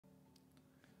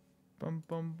Bum,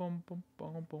 bum, bum, bum,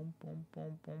 bum, bum, bum,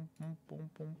 bum, bum, bum,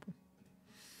 bum, bum.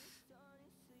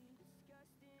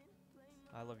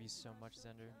 I love you so much,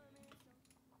 Zender.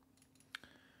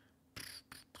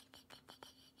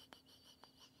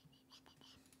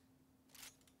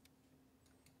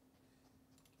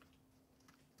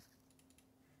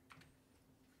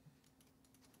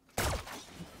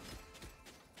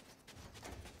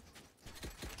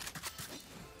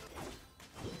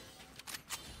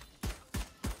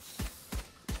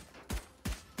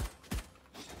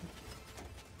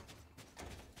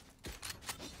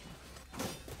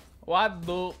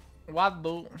 What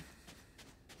do?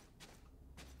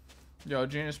 Yo,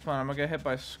 genius plan. I'm gonna get hit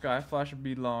by Sky Flash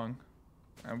B long,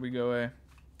 and we go A.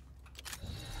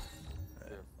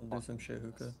 I'll do some shit,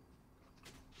 hookah.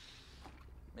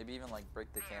 Maybe even like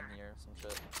break the cam here, some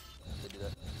shit. If they do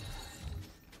that.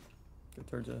 Go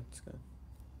towards it, Sky.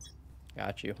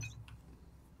 Got you.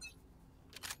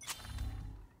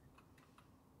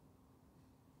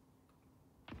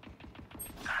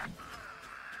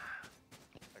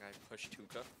 Like I pushed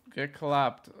Tuka. Get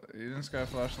clapped. You didn't Sky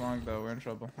Flash long though. We're in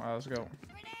trouble. Alright, let's go.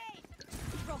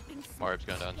 Morb's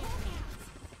going down.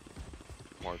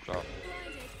 Morb drop.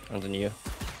 One's in you.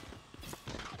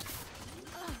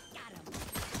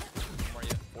 More you.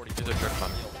 40. He's a trick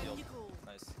one.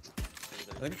 Nice.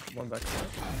 I think one back side.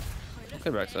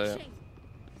 Good backside.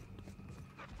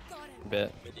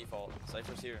 Bit. Mid default.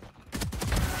 Cypher's here.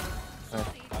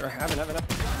 Have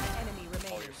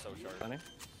enough. Oh, you're so sharp. Funny.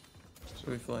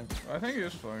 So we flank. I think he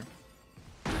is flying.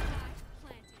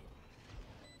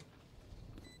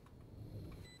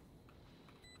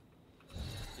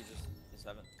 He's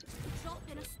heaven.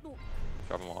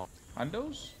 Drop him all.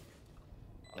 Hundos?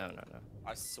 No.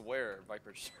 I swear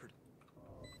Viper just heard.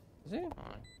 Is he?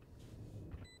 Alright.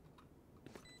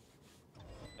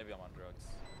 Maybe I'm on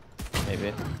drugs.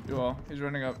 Maybe. You all. He's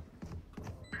running up.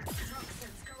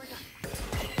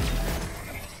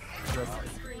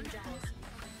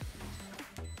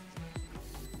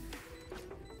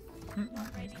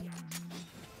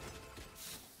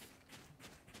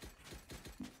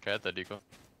 Okay, at the deco.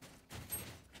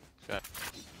 Okay.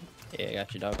 Yeah, I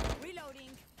got you, dog. Reloading.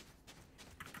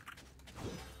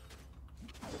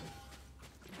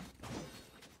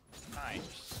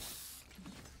 Nice.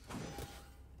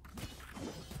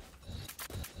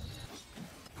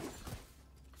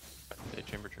 They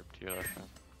chamber trip to your left hand.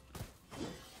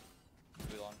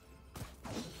 Too long.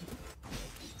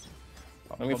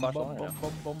 Let me flash long.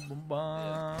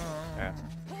 Yeah.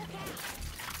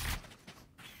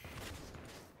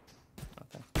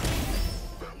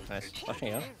 Nice.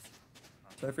 Flashing out.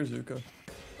 Cypher Zuko.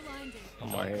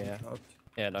 One more here, yeah. Knocked.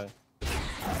 Yeah, dog.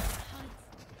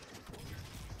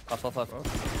 Left.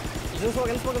 He's in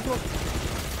the smoke.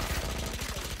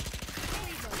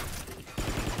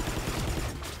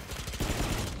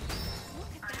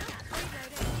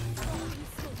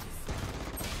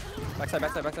 Backside.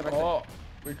 Oh,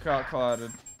 we got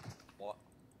collided. What?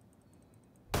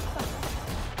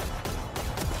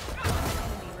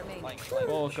 Remaining.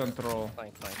 Full control.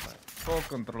 Flank. Full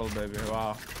control, baby.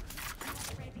 Wow.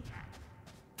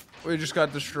 We just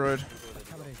got destroyed.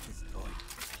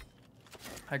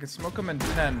 I can smoke him in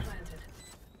 10.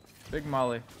 Big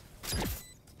Molly.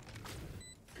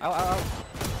 Ow.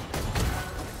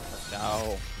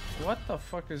 No. What the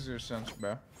fuck is your sense,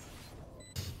 bro?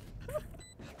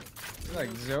 Like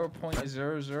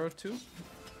 0.002?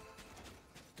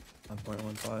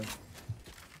 1.15.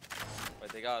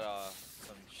 Wait, they got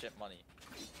some shit money.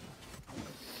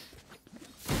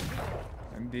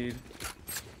 Indeed.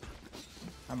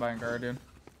 I'm buying Guardian.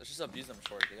 Let's just abuse them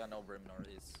short. They got no brim nor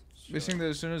these. You think that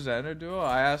as soon as Xander duo,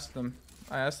 I asked him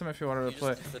if he wanted to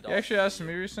play. He actually asked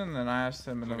me recently, and then I asked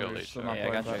him, and then We'll we go were still late, not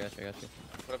Yeah, I playing. got you.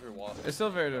 Put up your wall. It's still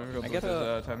very difficult I with get his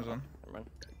a- time zone. Never mind.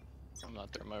 I'm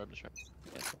not there. My road is right.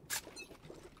 Yeah.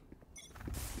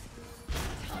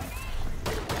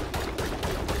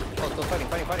 Oh, still fighting.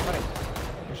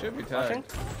 He should be Flashing?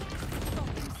 tagged.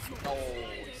 Oh,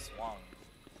 he swung.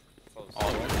 Close.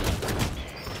 All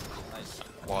Nice.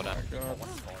 wall down. God. One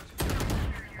fall.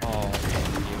 Oh,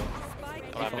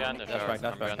 Oh, I'm behind the that's tower. back.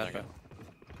 I'm behind the tower.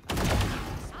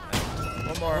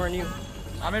 One More more. on you.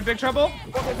 I'm in big trouble.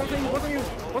 Both of you.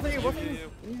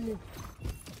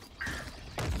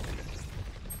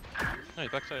 No,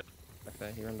 he's backside.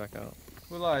 Okay, he ran back out.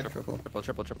 Who lied? Triple.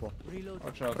 Triple.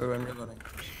 Watch out. Oh, I'm reloading.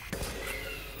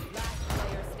 Last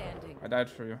player standing. I died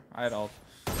for you. I had ult.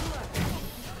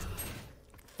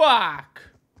 Fuck!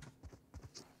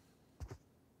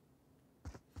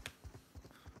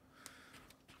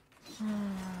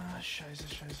 Scheiße.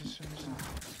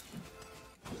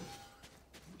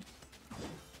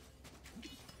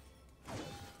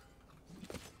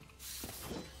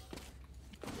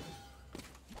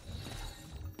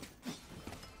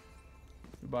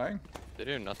 buying? They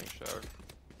do nothing shower.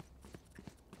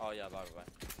 Oh yeah, buy.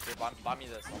 Here, buy me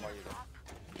this. I'll buy you this.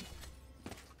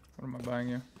 What am I buying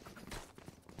you?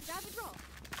 Grab a drop.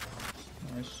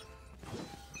 Nice.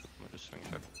 I'm just swing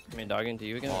check. I mean, dog into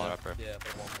you again? Wall it up, bro. Yeah,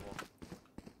 put a wall.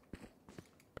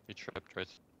 He tripped right.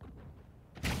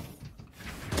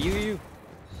 You.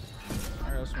 I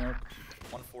got smoke.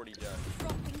 140 jet.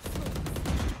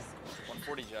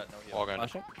 140 jet, no heal. Wall gun.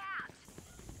 Flashing.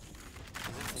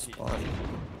 He's in CT. Spawn.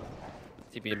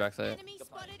 TP backside. Enemy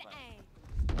spotted A.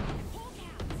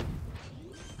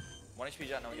 1 HP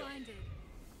jet, no heal. Blinded.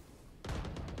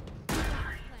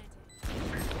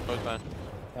 Close man.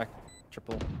 Back.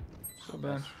 Triple. So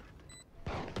bench.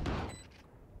 Guys,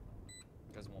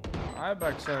 one more. I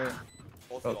backside.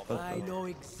 Both Oh, of oh, them. oh. know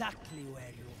exactly where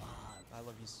you are. I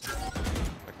love you so much.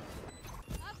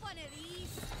 Have one of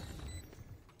these.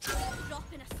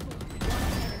 Drop in a smoke.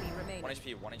 One enemy remaining. 1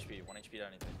 HP, 1 HP to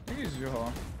anything. I think he's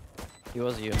U-Haul. He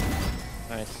was you.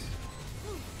 Nice.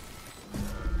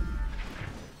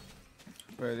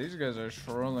 Wait, these guys are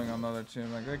trolling on the other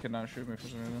team. Like, they cannot shoot me for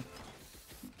some reason.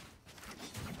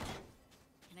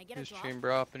 Can I get a He's drop?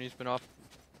 chamber up and he's been off.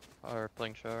 Or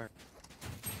playing shower.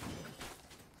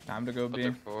 Time to go Up B.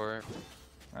 there for.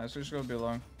 Alright, so just go B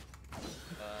long. Just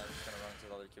gonna run to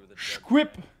the other kid with the jet.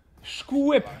 Squip!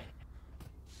 Squip!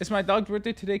 It's my dog's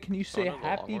birthday today. Can you say Oh, no, the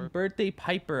happy long word. birthday,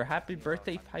 Piper? Happy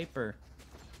birthday, Piper.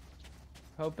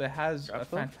 Hope it has a Drop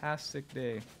them? fantastic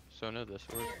day. So no this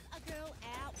word. A girl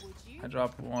out, would you? I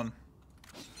dropped one.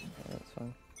 Yeah, that's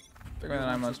fine. Take me the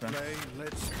 9 months, man.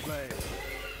 Let's play.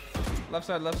 Left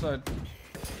side, left side.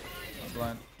 I'm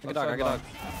blind. Take Left a dog, side, take a dog.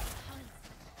 blind.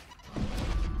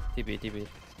 TP.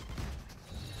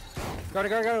 Guard it.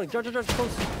 George,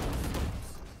 close.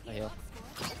 I heal.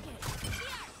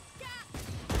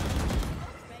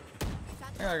 I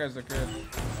think that guy's the kid.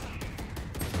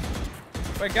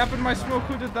 Wait, gap in my smoke.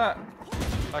 Who did that?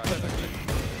 Back side.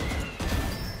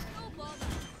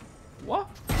 What?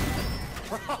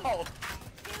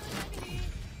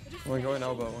 One going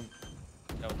elbow. One.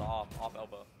 No, the off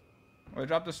elbow. Wait,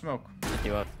 drop the smoke.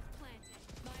 You up.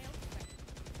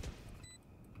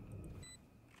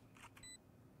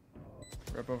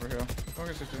 Rip over here.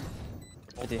 Focus it, team.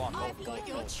 Both Good spawn, I've both got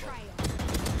your trail.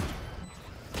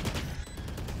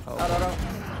 Out. Last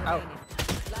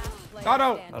player Got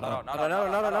out.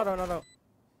 standing. No.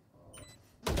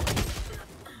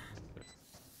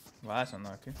 Well, that's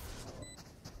unlucky.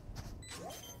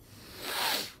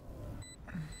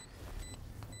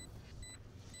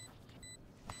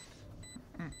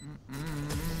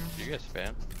 Do you guys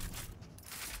spam?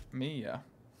 Me, yeah.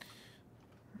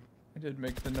 I did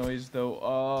make the noise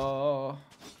though.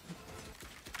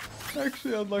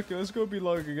 Actually unlucky. Let's go be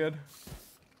long again.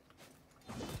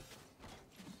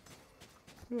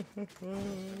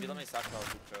 Maybe let me sack out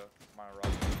Puka. My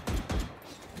rock.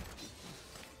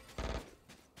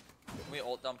 Can we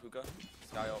ult down Puka?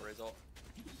 Sky ult, raise ult.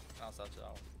 I'll satch it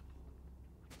out.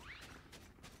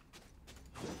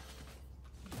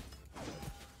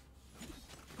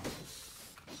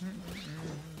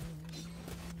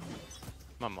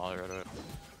 My mother right away.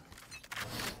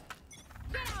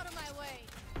 Get out of my way.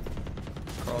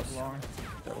 Cross. Long.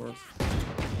 That works.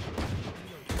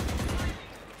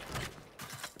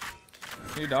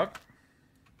 Hey, dog.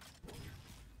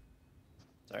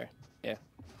 Sorry. Yeah.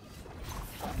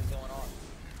 What is going on?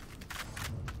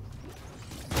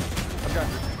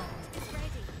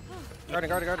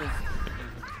 Garden.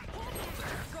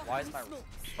 Why is my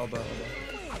Elbow. Down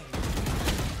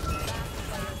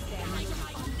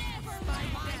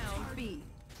B.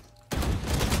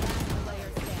 Last player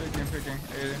standing. Picking.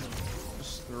 80.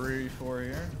 Just 3, 4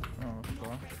 here. Oh,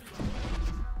 fuck.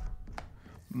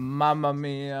 Mamma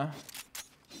mia.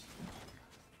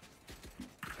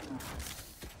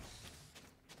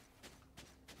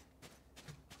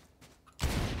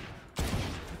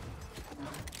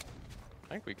 I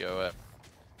think we go at.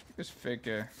 Just fake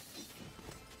it.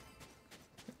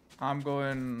 I'm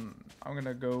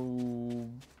gonna go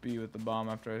B with the bomb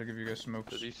after I give you guys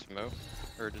smokes. Does he smoke?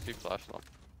 Or does he flash long?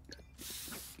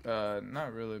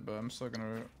 Not really, but I'm still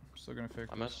gonna fake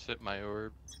I'm gonna this. sit my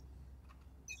orb.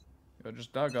 Yo,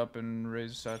 just dug up and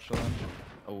raise satchel in.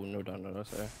 Oh, no, sorry.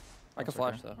 I can That's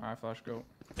flash okay. though. Alright, flash, go.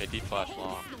 They deep flash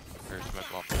long. Or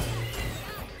smoke long.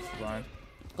 Blind.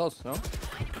 Close, no?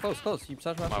 Close. You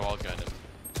touch My my wall guided.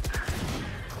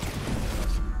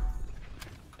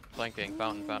 Flanking,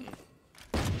 fountain.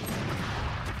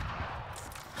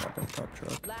 Top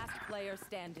truck. Last player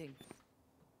standing.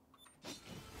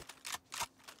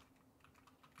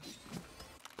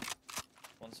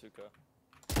 one Suka?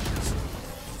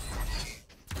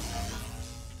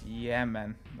 Yeah,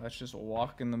 man. Let's just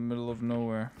walk in the middle of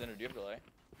nowhere. Then do you have delay?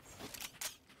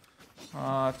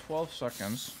 12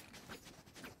 seconds.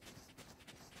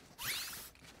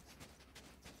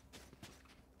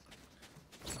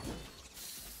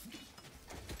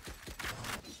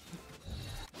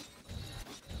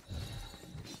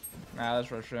 Nah,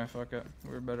 that's rushing. Fuck it.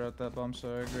 We're better at that bump, so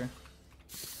I agree.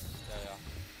 Yeah.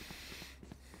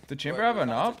 Did Chamber have an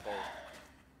up?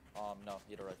 No,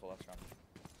 he had a rifle last round.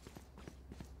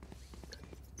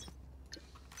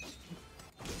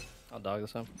 I'll dog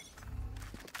this one.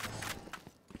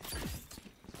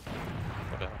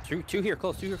 What Two here,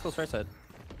 close, right side.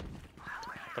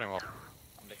 Putting him up.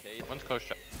 I'm decayed. One's close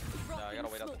shot. No, I gotta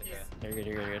wait out the decay. You're good,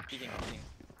 you're good, you're good. Peeking.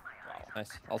 Wow.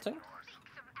 Nice. Ulting?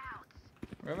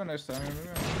 We have a nice time.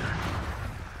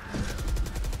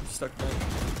 Stuck there.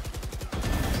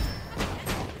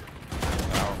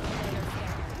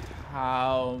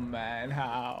 How, man?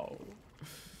 How?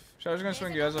 So I was gonna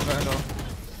swing you as a vandal.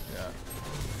 Yeah.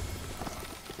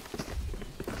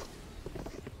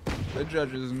 The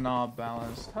judge is not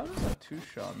balanced. How does that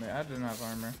two-shot me? I didn't have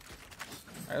armor.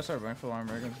 I guess I went full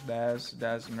armor against Daz.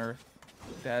 Daz nerf.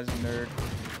 Daz nerd.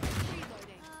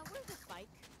 Where's the spike?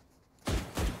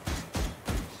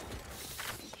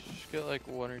 Just get like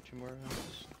 1 or 2 more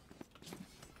rounds.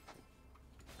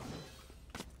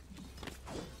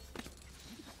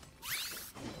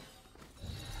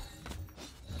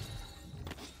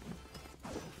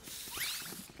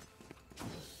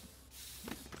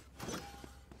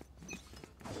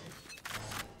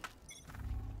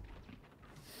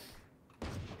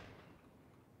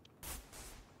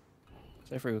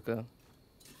 Stay for hookah.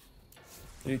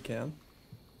 You can.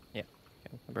 Yeah,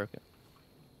 okay, I broke it.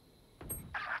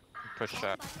 Push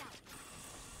shot.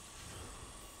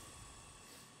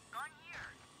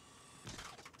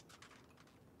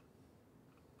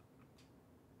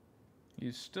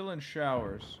 He's still in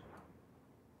showers.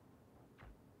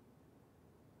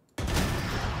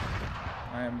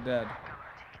 I am dead.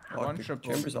 One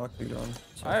triple. Chamber's octane on.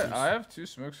 I have 2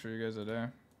 smokes for you guys a day.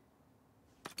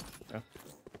 Yeah.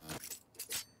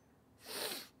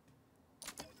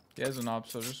 He has an op,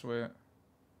 so just wait.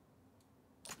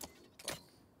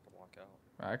 Walk out.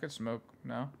 I could smoke.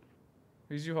 No?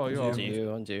 He's you haul, you He's haul. On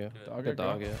you, on you. Dog Good it, go.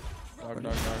 dog, yeah. Dog.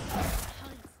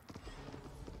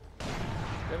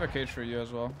 They have a cage for you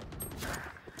as well.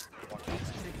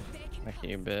 Making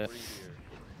you a bit.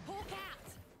 Hawk out.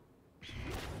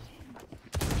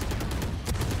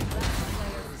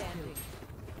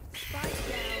 Spike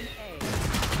down A.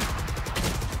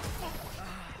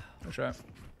 Good shot.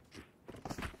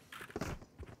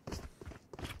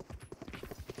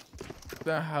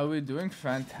 How are we doing?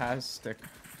 Fantastic.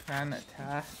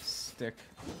 Fantastic.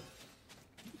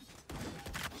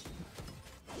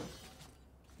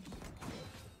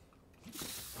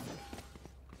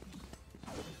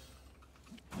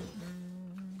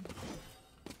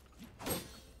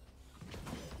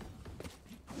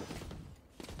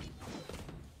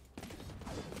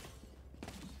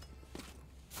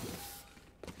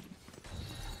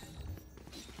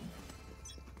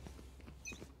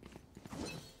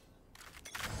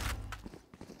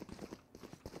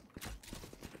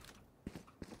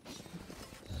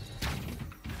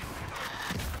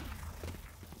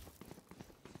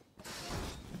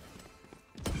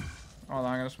 Hold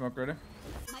on, I'm gonna smoke ready.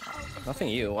 Nothing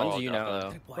you, one's Oh, you got now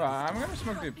that. though. Bro, I'm gonna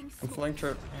smoke deep. I'm flank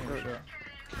trip. Oh, shit.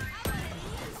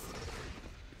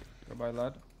 Goodbye,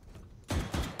 lad.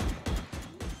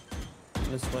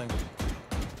 This flank.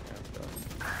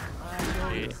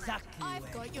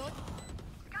 I've got your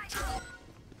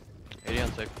 80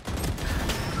 on 6.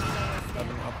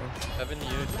 7 upper. 7 you.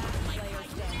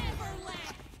 never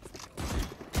left.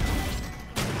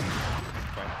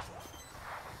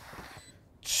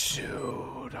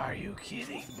 Dude, are you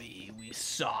kidding me? We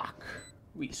suck.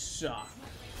 We suck.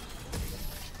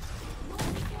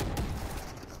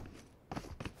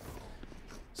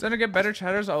 Is gonna get better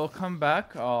chatters? I will come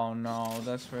back. Oh no,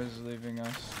 that's where he's leaving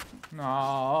us.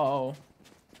 No.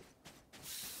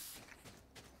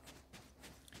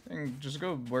 I think just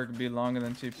go work B long and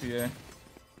then TPA.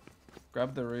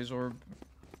 Grab the raise orb.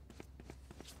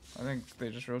 I think they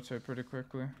just rotate pretty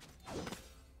quickly.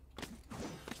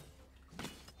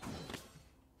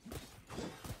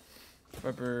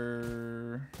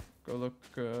 Viper, go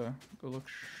look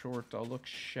short. I'll look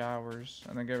showers,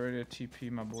 and then get ready to TP,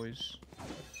 my boys.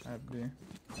 At B.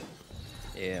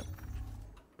 Yeah.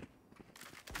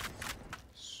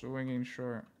 Swinging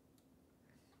short.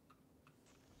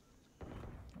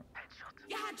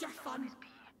 You had your fun.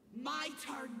 My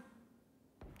turn.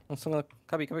 Someone,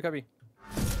 cubby.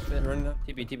 Running up.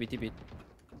 TP.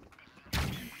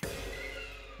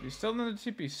 He's still in the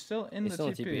TP. Still in He's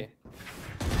the still TP. in TP.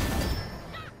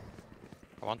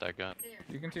 I want that gun.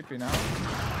 You can TP now.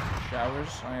 Showers.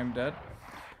 I am dead.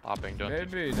 Hopping, don't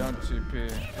Maybe don't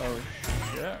TP. Oh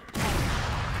shit.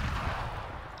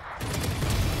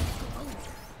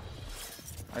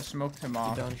 I smoked him He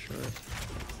off. down short.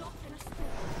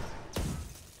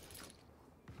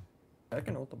 I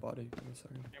can ult the body. Give me a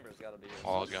second. Chamber's gotta be here.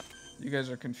 Oh, gun. You guys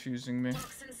are confusing me.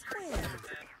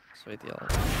 Sweet the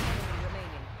ult.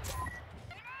 Remaining.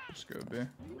 Let's go B.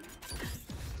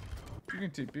 You can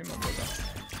TP my brother.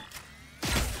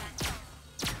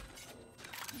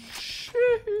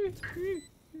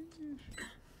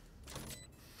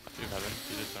 Do heaven.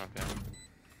 You just don't care.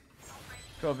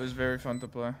 Clove is very fun to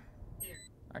play.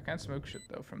 I can't smoke shit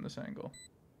though from this angle.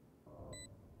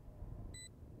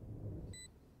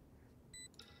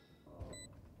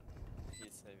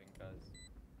 He's saving guys.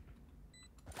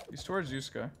 He's towards you,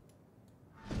 Sky.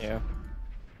 Yeah.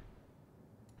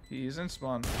 He's in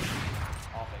spawn.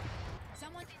 Offing.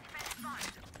 Someone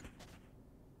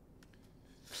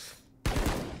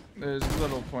There's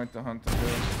little point to hunt to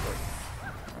this, but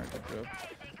alright, good job.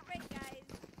 take a break, guys.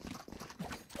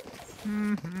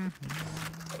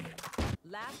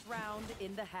 Last round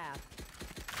in the half.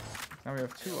 Now we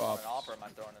have two An ops. op or am I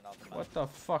throwing it out the map? What the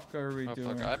fuck are we Oh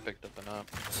doing? fuck, I picked up an op.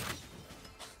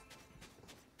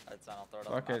 That's fine, I'll throw it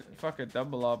out Fuck the it, map. fuck it,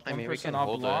 double up. I One mean, we person can op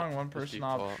hold it. long, one Just person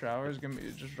op default. showers. Give me,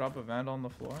 just drop a vandal on the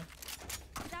floor.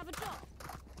 Have a drop.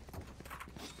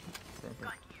 Perfect.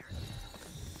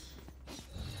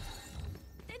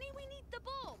 Didn't we need the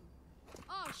bomb?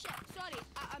 Oh shit, sorry.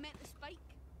 I meant the spike.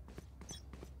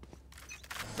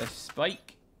 The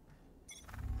spike.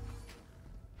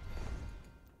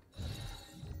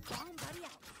 Bomb buddy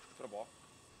out. Put a ball.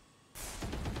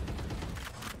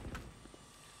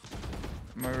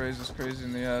 My raise is crazy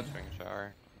in the head. Swing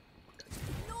shower.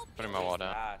 No Putting my wall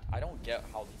down. Bad. I don't get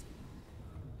how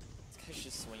this guy's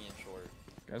just swinging short.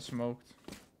 Got smoked.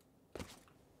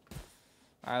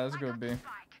 Alright, let's go B.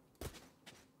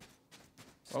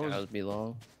 What was That would be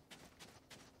long.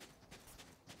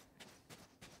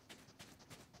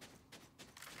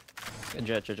 And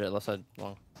jet, left side,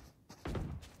 long.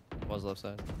 Was left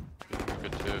side.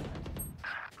 Good too.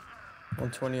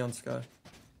 120 on Sky.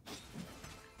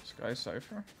 Sky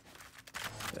Cypher?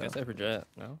 Yeah. I say for jet,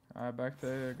 no? Alright, back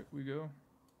there we go.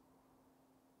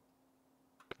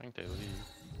 I think they leave.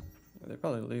 Yeah, they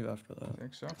probably leave after that. I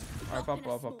think so. Alright, pop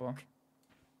off, pop off.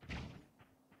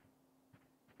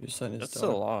 You sent his That's dog.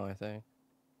 still long, I think.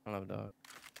 I don't have a dog.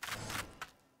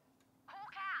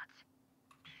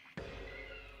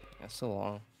 Yeah, it's still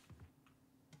long.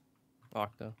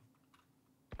 Octa.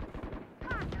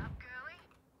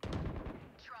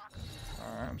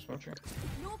 Alright, I'm smoking.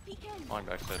 No peeking. On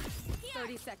backside.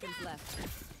 30 seconds left.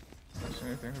 That's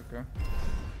anything, okay.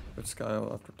 Put Sky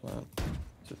out after plant.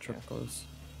 It's a trip close.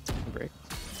 Break.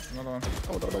 Another one.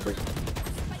 Oh, no, break.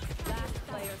 Last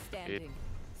player standing.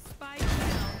 Spike down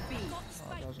B. Got Oh,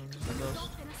 spike. that was the ghost.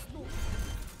 Drop in a smoke.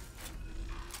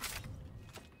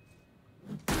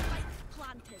 Spike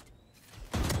planted.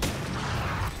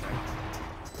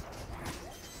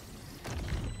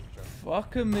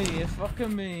 Fucking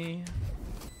me.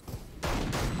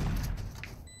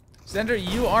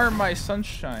 Xander, you are my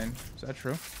sunshine. Is that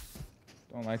true?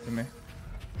 Don't lie to me.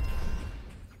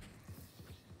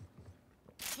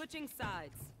 Switching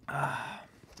sides. I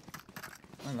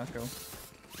let go.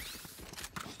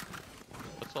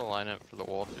 What's the lineup for the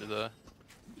wall through the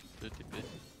TP?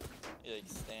 You like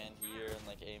stand here and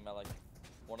like aim at like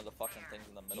one of the fucking things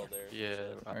in the middle there. Yeah,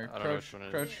 I Alright, don't know which one it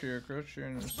is. crouch here,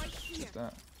 and just hit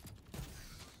that.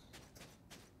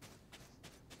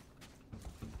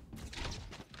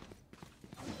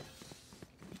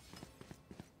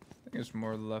 I think it's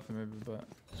more left maybe, but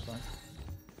it's fine.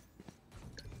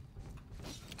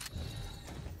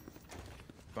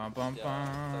 Bum bum Yeah, it's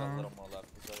like a bum. little more left.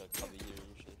 It's like a cover here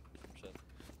usually. Some shit.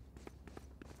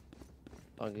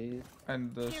 Buggy.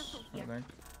 And this, Careful I here. think.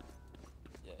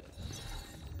 Yeah.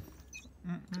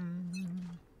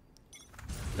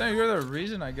 Dang, you're the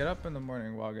reason I get up in the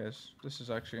morning. Wow, guys, this is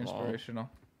actually Wow. inspirational.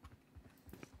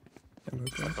 Yeah, move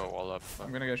I'll back. go wall up.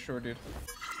 I'm gonna get short, dude.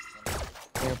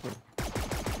 Bring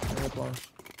up long.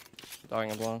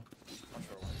 Dogging a long. I'm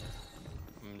sure one.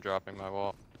 I'm dropping my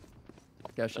wall.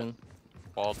 Geshin.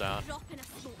 Wall down. Drop in a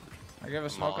smoke. I gave a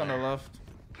smoke on the left.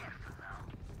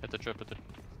 Hit the trip, hit the...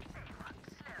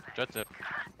 Jet tip.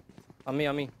 On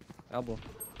me. Elbow.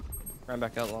 Ran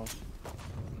back out long.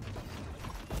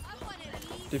 I want to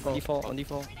leave. Default. Default, on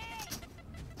default.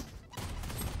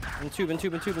 In tube. Nice.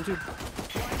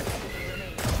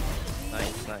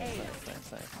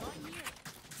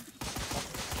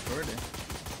 Already.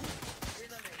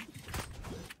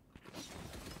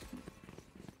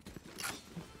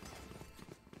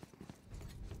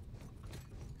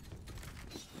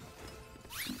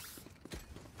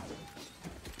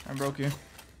 I broke you.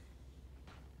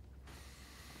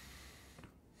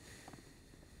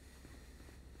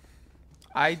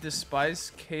 I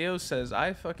despise KO says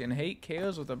I fucking hate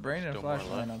KOs with a brain and Still more flash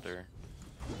left, lineups. or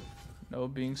No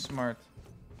being smart.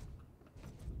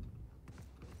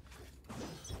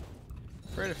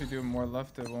 Afraid if you do more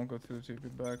left, it won't go through the TP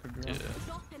back. Could be yeah. wrong.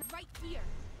 Dropping right here.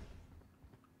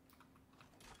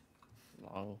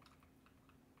 Long.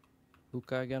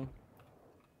 Hookah again?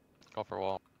 Call for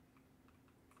wall.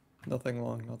 Nothing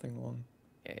long, nothing long.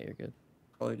 Yeah, you're good.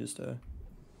 Probably just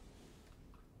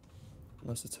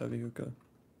unless it's heavy hookah.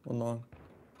 One long.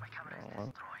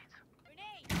 Long.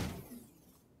 Grenade.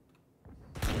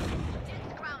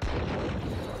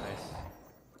 Nice.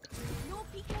 No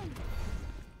peeking.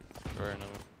 Or another.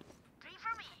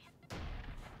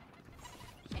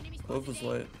 Enemies Clove was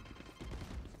late.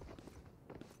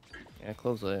 Yeah,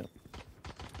 close it.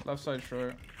 Left side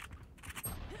short.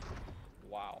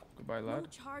 Wow. Goodbye, No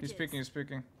lad. charges. He's speaking. He's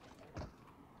speaking.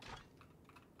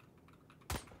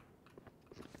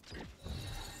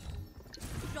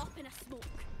 Drop in a smoke.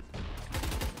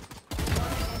 One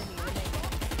enemy remaining.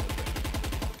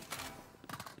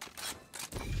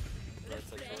 Right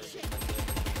side short.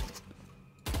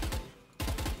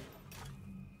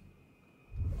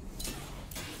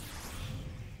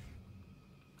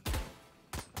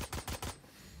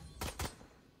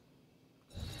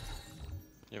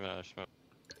 You have another smoke.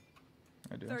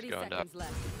 I do. 30 going down. seconds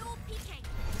left. No peeking.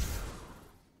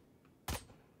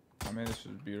 I mean, this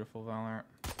is beautiful, Valorant.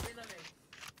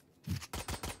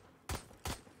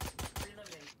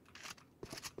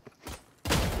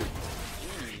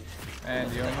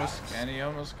 And he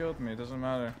almost killed me. Doesn't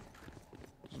matter.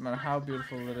 Doesn't matter how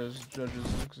beautiful it is. Judges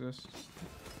exist.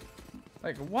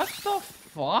 Like, what the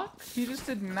fuck? He just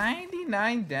did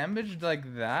 99 damage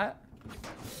like that?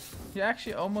 He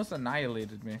actually almost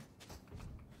annihilated me.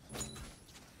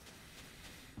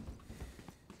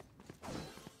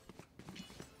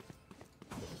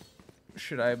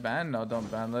 Should I ban? No, don't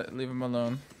ban. Leave him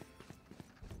alone.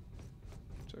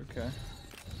 It's okay.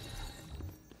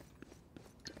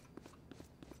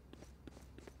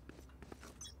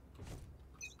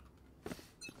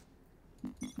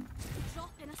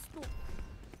 Drop in a smoke.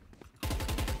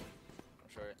 I'm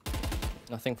sure.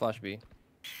 Nothing flash B.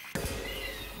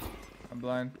 I'm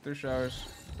blind. Through showers.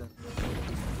 No peeking.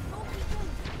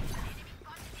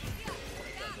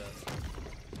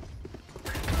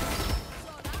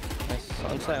 Nice.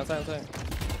 On site, on site, on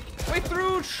site. Way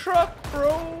through truck,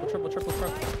 bro. Triple truck.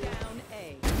 Strike down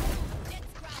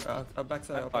A.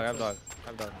 Backside. I have dog, I have dog. I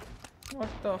have dog. What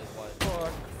the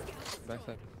fuck?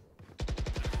 Backside.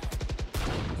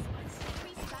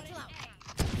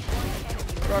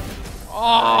 Truck.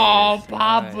 Oh,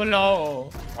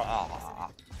 Pablo.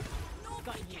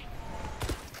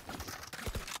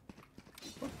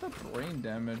 What the brain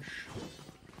damage?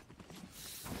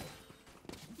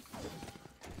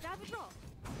 Grab a drop.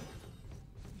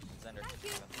 Zander. Thank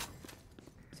you.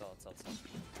 Solid.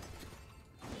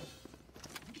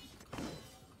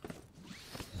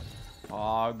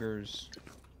 Augers.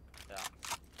 Yeah.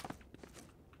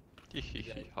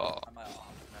 Hee-hee-hee-ha. I might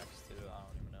off next too. I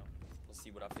don't even know. We'll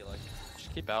see what I feel like.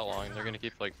 Just keep outlawing. They're gonna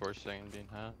keep like forcing and being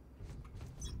hot.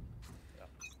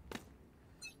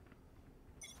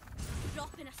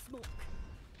 Drop in a smoke.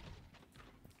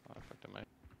 Oh, I fucked up my.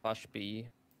 Flash B.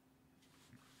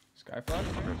 Sky flash?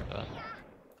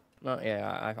 No,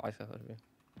 yeah, I said flash B.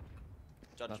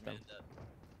 Judge Not made them. it dead.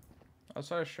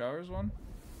 Outside of showers one?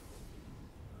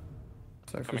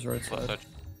 Cypher's right Left side. side.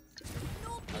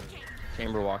 No peeking.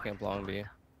 Chamber walking up long B.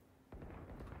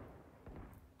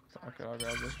 Okay, I'll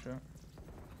grab this shit.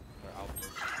 Or I'll be.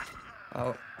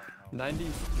 Out.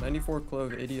 94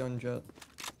 Clove, 80 on Jet.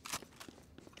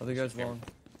 Other guys long.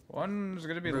 One's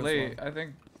gonna be Where's late. I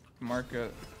think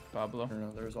market Pablo.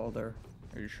 No, there's all there.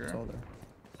 Are you sure? It's all there.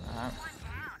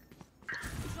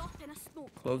 Drop in a smoke.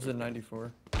 Clove's at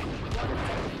 94.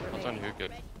 What's on hookah?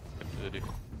 Yeah, he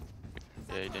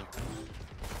did.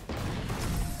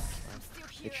 I'm still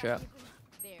here. Good shot.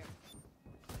 There.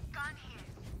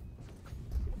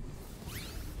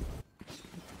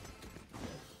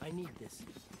 I need this.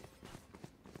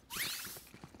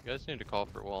 You guys need to call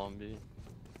for wall and B.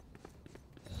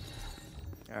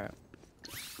 Alright.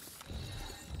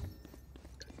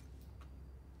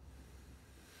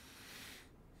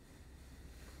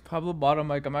 Pablo bottom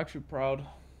mic. I'm actually proud.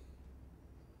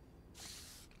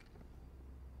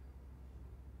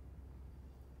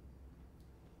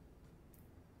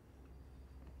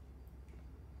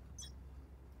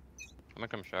 I'm gonna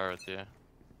come shower with you.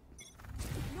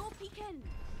 No peeking.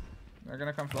 They're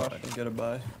gonna come I flash. didn't get a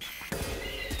buy.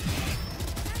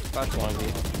 Flash long B.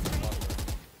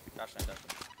 Dash 9, dash 9.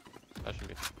 That should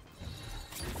be.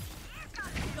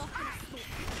 Dropping a smoke.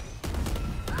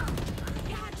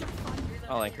 You had your fun.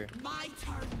 I'll anchor. My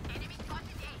turn.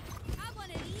 Have one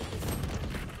of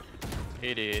these.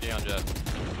 80 on jet.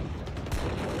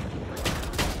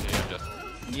 80 on jet.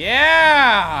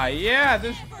 Yeah! Yeah,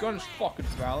 this gun is fucking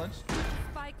balanced.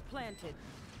 Spike planted.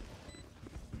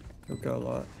 Hookah a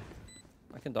lot.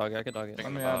 I can dog it. I can dog it.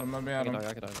 Let me at him, let me I at can him. dog it.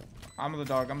 I can dog it. I'm the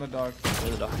dog, I'm the dog.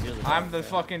 You're the dog. You're the dog. I'm the yeah.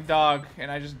 fucking dog, and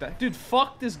I just died. Dude,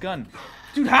 fuck this gun.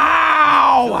 Dude,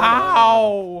 how?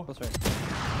 How? Close right.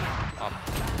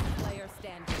 Player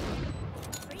standing.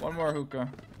 One more hookah.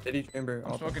 City chamber.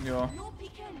 I'm Off. smoking you all. No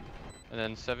peeking. And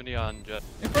then 70 on jet.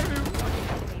 In front of you.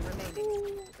 Enemy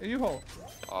remaining. Hey, you hole.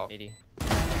 Oh, 80.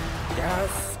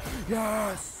 Yes.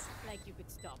 Yes. Like you could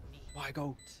stop me. Why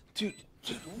go? Dude,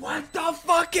 what the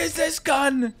fuck is this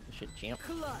gun? Shit, champ.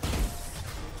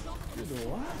 Dude,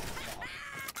 what? Let's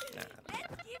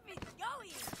keep it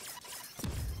going.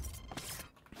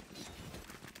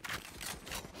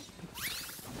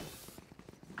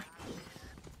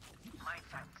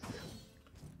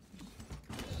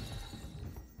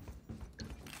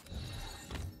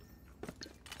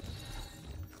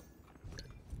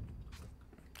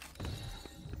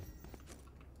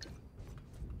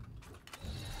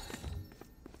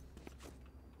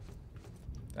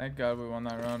 Thank God we won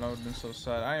that round. I would have been so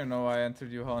sad. I don't even know why I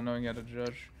entered you hall knowing you had a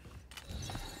judge.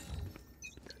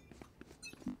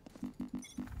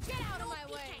 Get out of my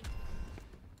way.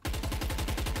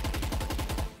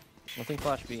 Nothing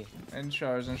flash B. In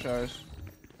showers, in showers.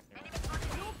 No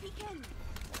peeking.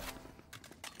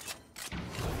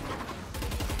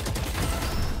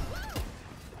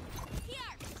 Here.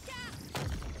 Yeah.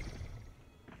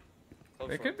 Close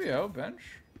They short. could be out bench.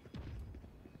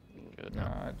 good.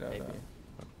 Nah, I doubt Maybe. that.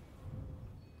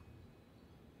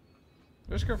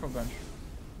 Just careful bench.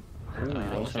 Ooh, Nah, I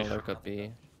was we'll gonna see. lurk up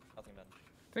B. Nothing bench.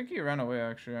 I think he ran away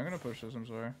actually. I'm gonna push this, I'm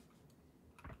sorry.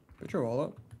 Put your wall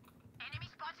up. I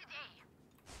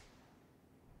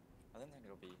think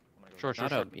it'll be. I'm gonna go. Short,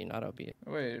 short, Not short. out B. Not out B.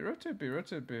 Wait, rotate B,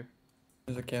 rotate B.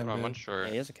 There's a cam. Come on, mid. one short.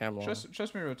 Yeah, he has a cam long.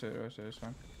 Trust me, rotate, it's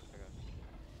fine.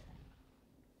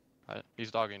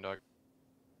 He's dogging, dog.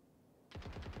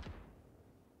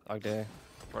 Dog day.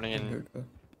 Running in, Hookah.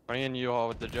 running in you all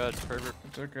with the judge. Pervert.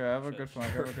 It's okay, I have a good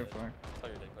flank, I have a good flank.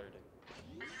 Clear your day, clear your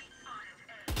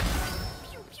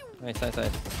day. Nice, nice,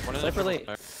 nice. One in the Cypher triple late.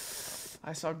 there.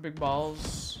 I suck big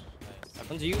balls. Nice.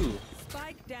 One's you.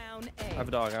 Spike down I A. have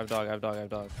a dog. I have a dog. I have a dog. I have a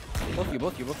dog. Both of you.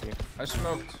 Both of you. Both of you. I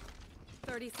smoked.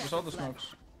 30 Just all the seconds left.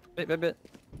 smokes. Bit.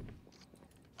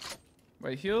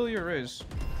 Wait, heal your raise.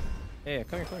 Yeah,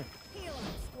 come here, come here. Heal 'em,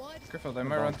 squad. Careful, they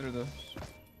might run through this.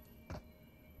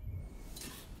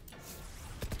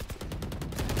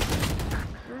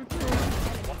 Enemy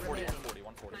 140, remaining. 140,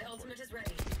 140. My ultimate is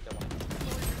ready. Get one.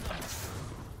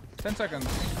 10 seconds.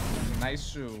 Nice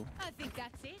Sue. I think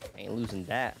that's it. Ain't losing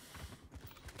that.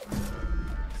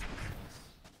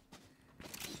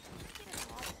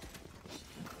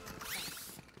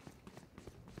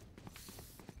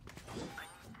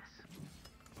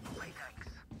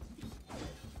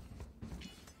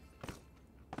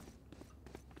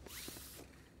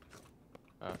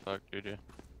 Oh, fuck, GG.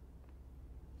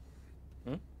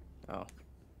 Oh.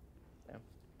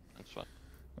 That's fine.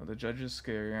 Oh, the judge is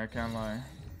scary, I can't lie.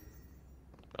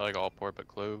 I like all port but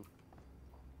Clove.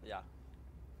 Yeah.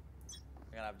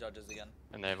 We're gonna have judges again.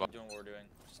 And they have Keep doing what we're doing.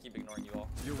 Just keep ignoring you all.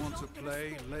 You want to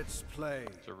play? Let's play.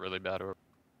 it's a really bad order.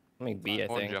 I mean B, I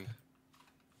One think. jump.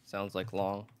 Sounds like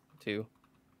long. 2.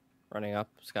 Running up.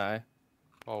 Sky.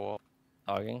 Oh, well.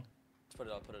 Dogging. Just put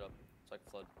it up, put it up. It's like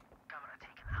flood.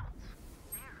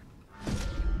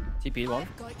 TP 1.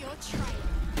 Got your trail.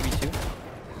 TP 2.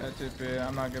 Yeah, TP,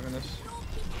 I'm not giving this. No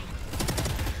peeking.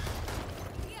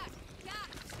 Here. Yeah.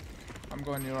 I'm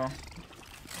going you all.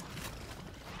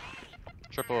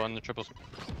 Triple on the triples.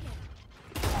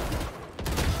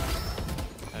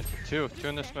 Nice. Two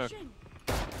in the smoke.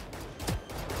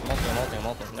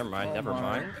 Multi. Never mind. Never Oh my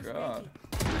mind. God.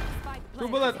 Spike Two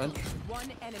planted. bullet. Bench.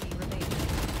 One enemy remaining.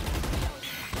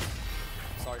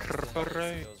 Sorry,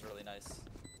 Correct. it was really nice.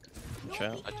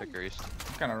 Chill. I took your east.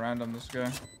 Kind of random, this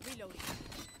guy. Reloading.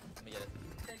 Let me get it.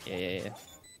 Yeah.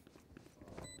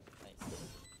 Nice.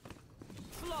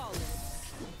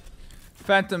 Flawless.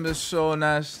 Phantom is so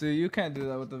nasty. You can't do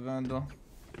that with the Vandal.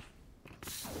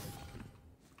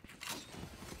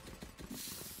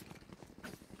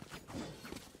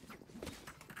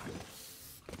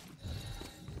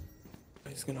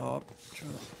 He's gonna hop. Sure.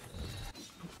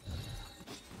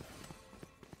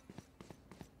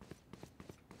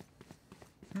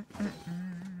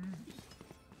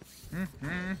 The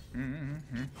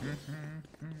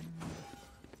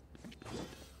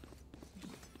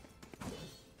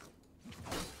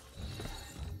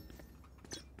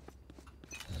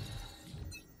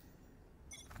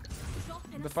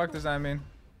fuck does that mean?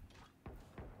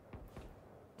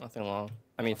 Nothing long.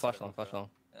 I mean, flash long, flash long.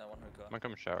 Yeah, one hookah. I'm gonna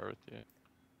come shower with you.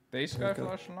 They sky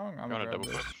flash along? I'm You want gonna a grab double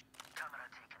this. push?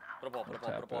 Put a ball, put a ball,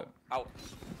 put a Tap ball. it. Out.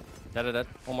 Dead.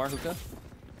 One more hookah.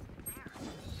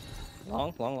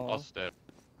 Long. I'll stay.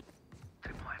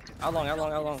 Out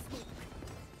long.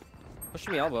 Push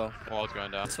me elbow. Wall's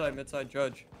going down. Mid-side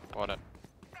judge. What it?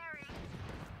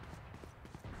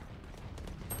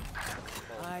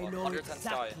 I know 110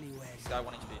 exactly sky. Sky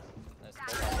 1 HP. Nice.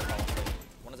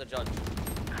 One is a judge.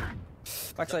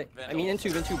 Backside. I mean, into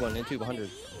 100.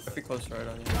 If we close right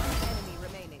on you. Enemy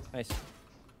remaining. Nice.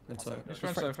 Mid-side. It's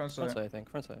front side. Front side, I think.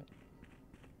 Front side.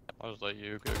 I'll just let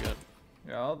you go get.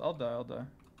 Yeah, I'll die. Outside.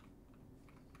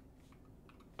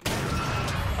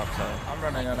 I'm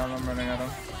running at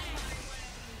him.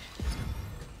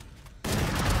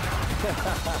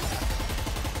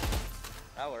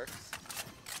 That works.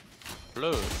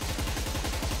 Blue.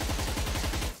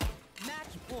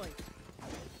 Match point.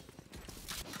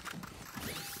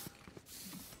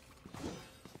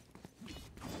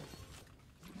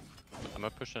 I'm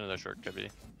gonna push into the short cubby.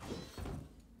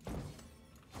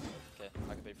 Okay,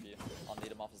 I can pay for you. I'll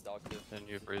need him off his dog too. Then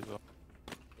you freeze well.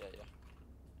 Yeah.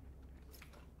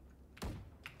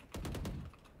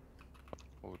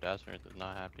 Oh, Dasner is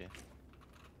not happy.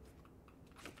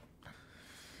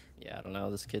 Yeah, I don't know.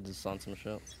 This kid's just on some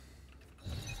shit.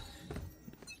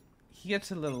 He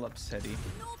gets a little upsetty.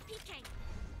 No peeking.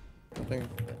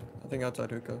 I think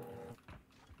outside hookah.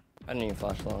 I didn't even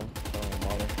flash long. So I don't even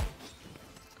bother.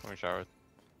 Coming shower.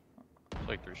 It's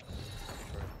like 3 shots.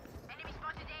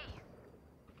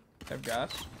 Have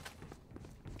gas?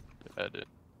 Yeah, dude.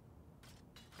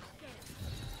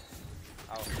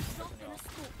 Out.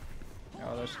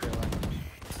 Oh, they're scaling.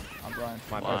 I'm blind.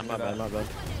 My bad.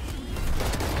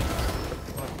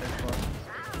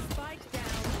 Spike down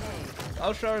A.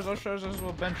 I'll showers as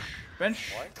well.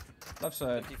 Bench. What? Left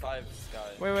side. 55 sky.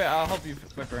 Wait, I'll help you,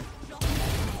 Flipper.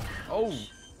 Oh!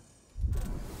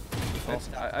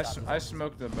 I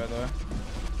smoked it, by the way.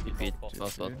 Beat. Both.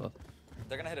 Both.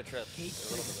 They're gonna hit a trip. They're a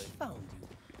little bit late.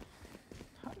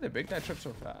 How did they make that trip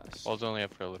so fast? Wall's only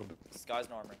up for a little bit. Sky's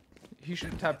no armor. He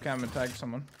should tap cam and tag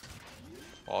someone.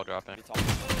 Wall dropping. Be top.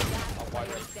 Out wide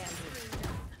Player right. standing.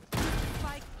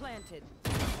 Spike planted.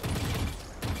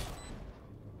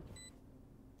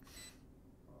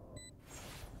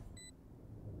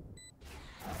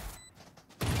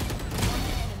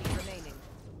 Enemy remaining.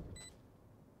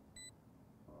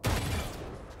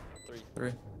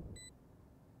 3.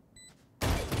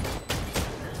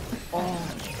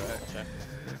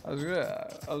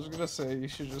 I was gonna say you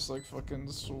should just like fucking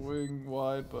swing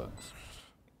wide, but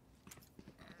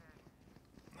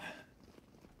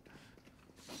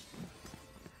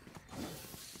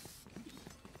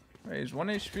wait, he's 1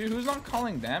 HP. Who's not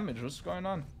calling damage? What's going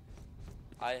on?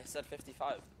 I said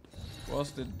 55. Who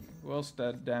else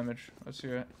did damage? Let's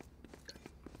hear it.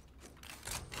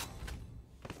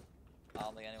 I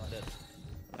don't think anyone did.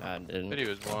 I didn't. But he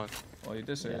was one. Well, you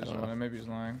did say Yeah, he was I don't one, know. and maybe he's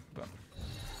lying, but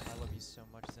I love you so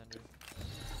much, Zender.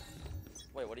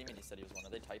 Wait, what do you mean he said he was one? Are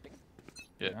they typing?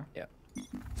 Yeah.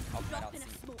 How can I not Drop in see?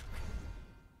 a smoke.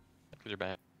 Because you're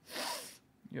bad.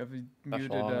 you have the Flash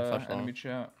muted long, flash long. enemy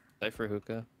chat. Cypher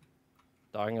hookah.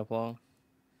 Dogging up long.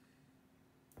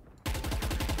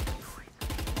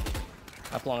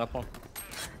 Up long. Oh,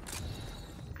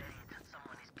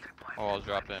 Wall's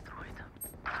dropping.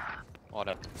 Wall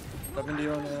up. 70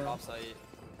 on Offside.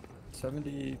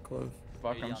 70 clove.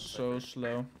 Fuck, 80 I'm on so Cypher.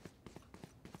 slow.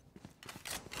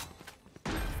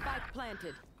 Spike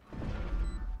planted.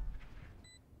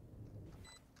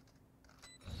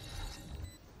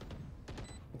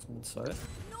 It's mid-side.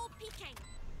 No peeking.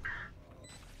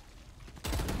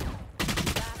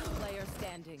 Last player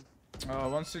standing.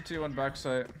 1 CT, 1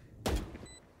 backside.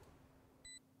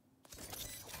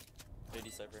 80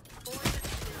 Cypher.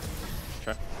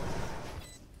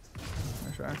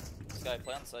 Nice try. Sky,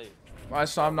 play on site. I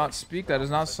saw him not speak. That is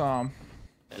not Psalm.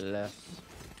 Left.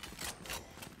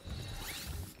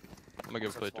 I'm gonna go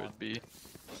play First towards one. B.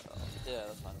 Yeah,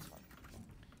 that's fine.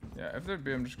 Yeah, if they're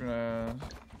B, I'm just gonna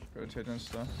rotate and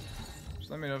stuff.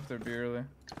 Just let me know if they're B early.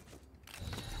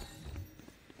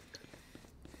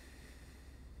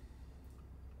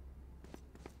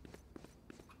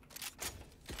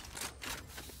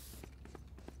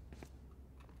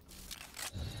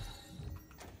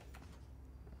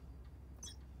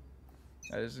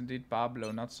 That is indeed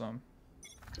Pablo, not some.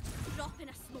 Drop in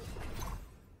a smoke.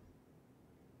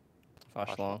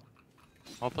 Flash long.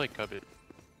 I'll play cubby.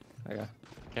 Okay.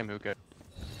 Can't move good.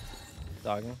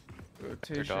 Dogging.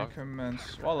 Rotation dog.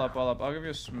 commence. Wall up, wall up. I'll give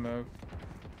you a smoke.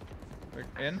 Like,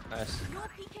 in? Nice. No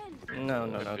peeking. No,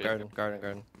 no, no. Garden, garden,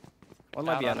 garden. One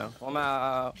might be Out, out now. One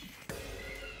out.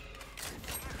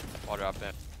 Wall drop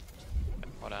in.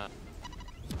 What out?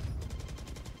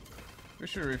 We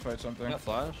should refight something. Yeah,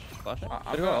 flash. Flash.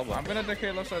 I'm gonna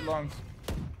decay left side long.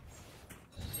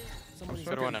 I'm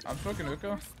Good one. smoking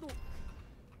Uko.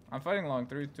 I'm fighting long.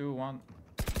 3, 2, 1.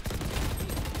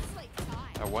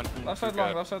 One. Left side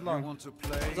long, left side You long. want to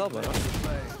play? It's elbow. Let's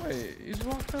play. Wait, he's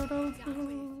walked out of.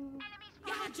 You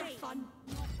had your fun.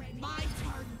 My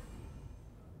turn.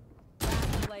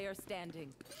 Last player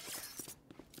standing.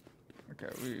 Okay,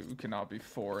 we cannot be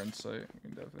 4 in sight. We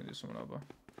can definitely do someone elbow.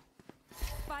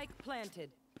 Spike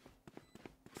planted.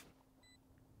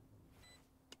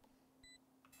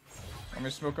 Want me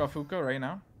to smoke off hookah right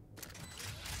now?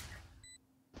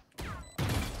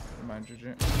 Remind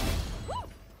GG.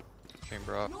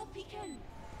 Chamber up. No peeking.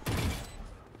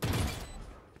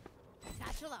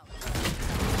 Satchel out.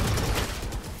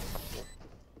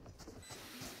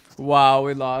 Wow,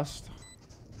 we lost.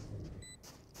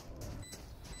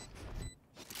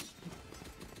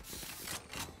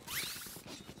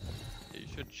 You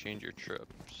should change your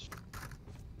trips.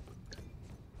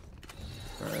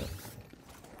 Alright.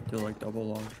 Do like double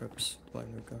long trips by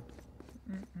Nuka.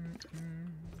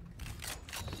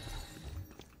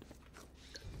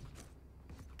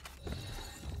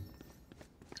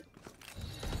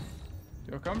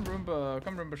 Yo, come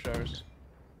Roomba showers.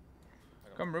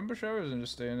 Come Roomba showers and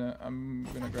just stay in it. I'm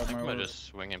gonna grab my I'm orb. gonna just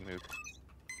swing and move.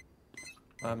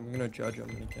 I'm gonna judge how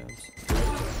many cams.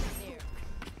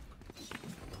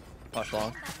 Flash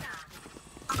long.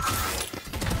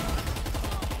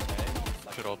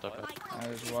 Should ult up it. That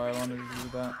is why I wanted to do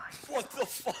that. What the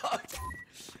fuck?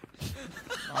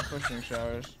 I'm pushing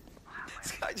showers.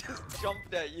 This guy just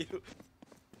jumped at you.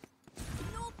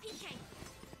 No peeking.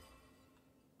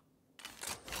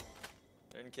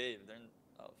 They're in cave. They're in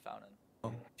fountain.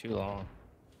 Too long.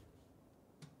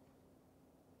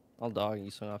 I'll dog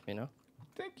you swing off me now.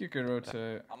 Think you could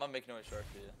rotate. I'm gonna make noise short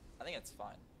for you. I think it's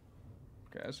fine.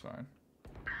 Okay, that's fine.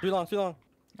 Too long, too long.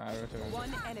 Nah, rotate.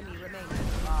 One enemy remaining.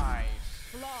 Nice.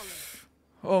 Flawless.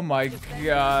 Oh my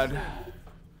god.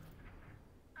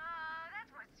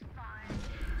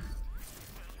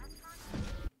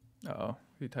 Uh oh,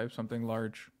 he typed something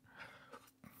large.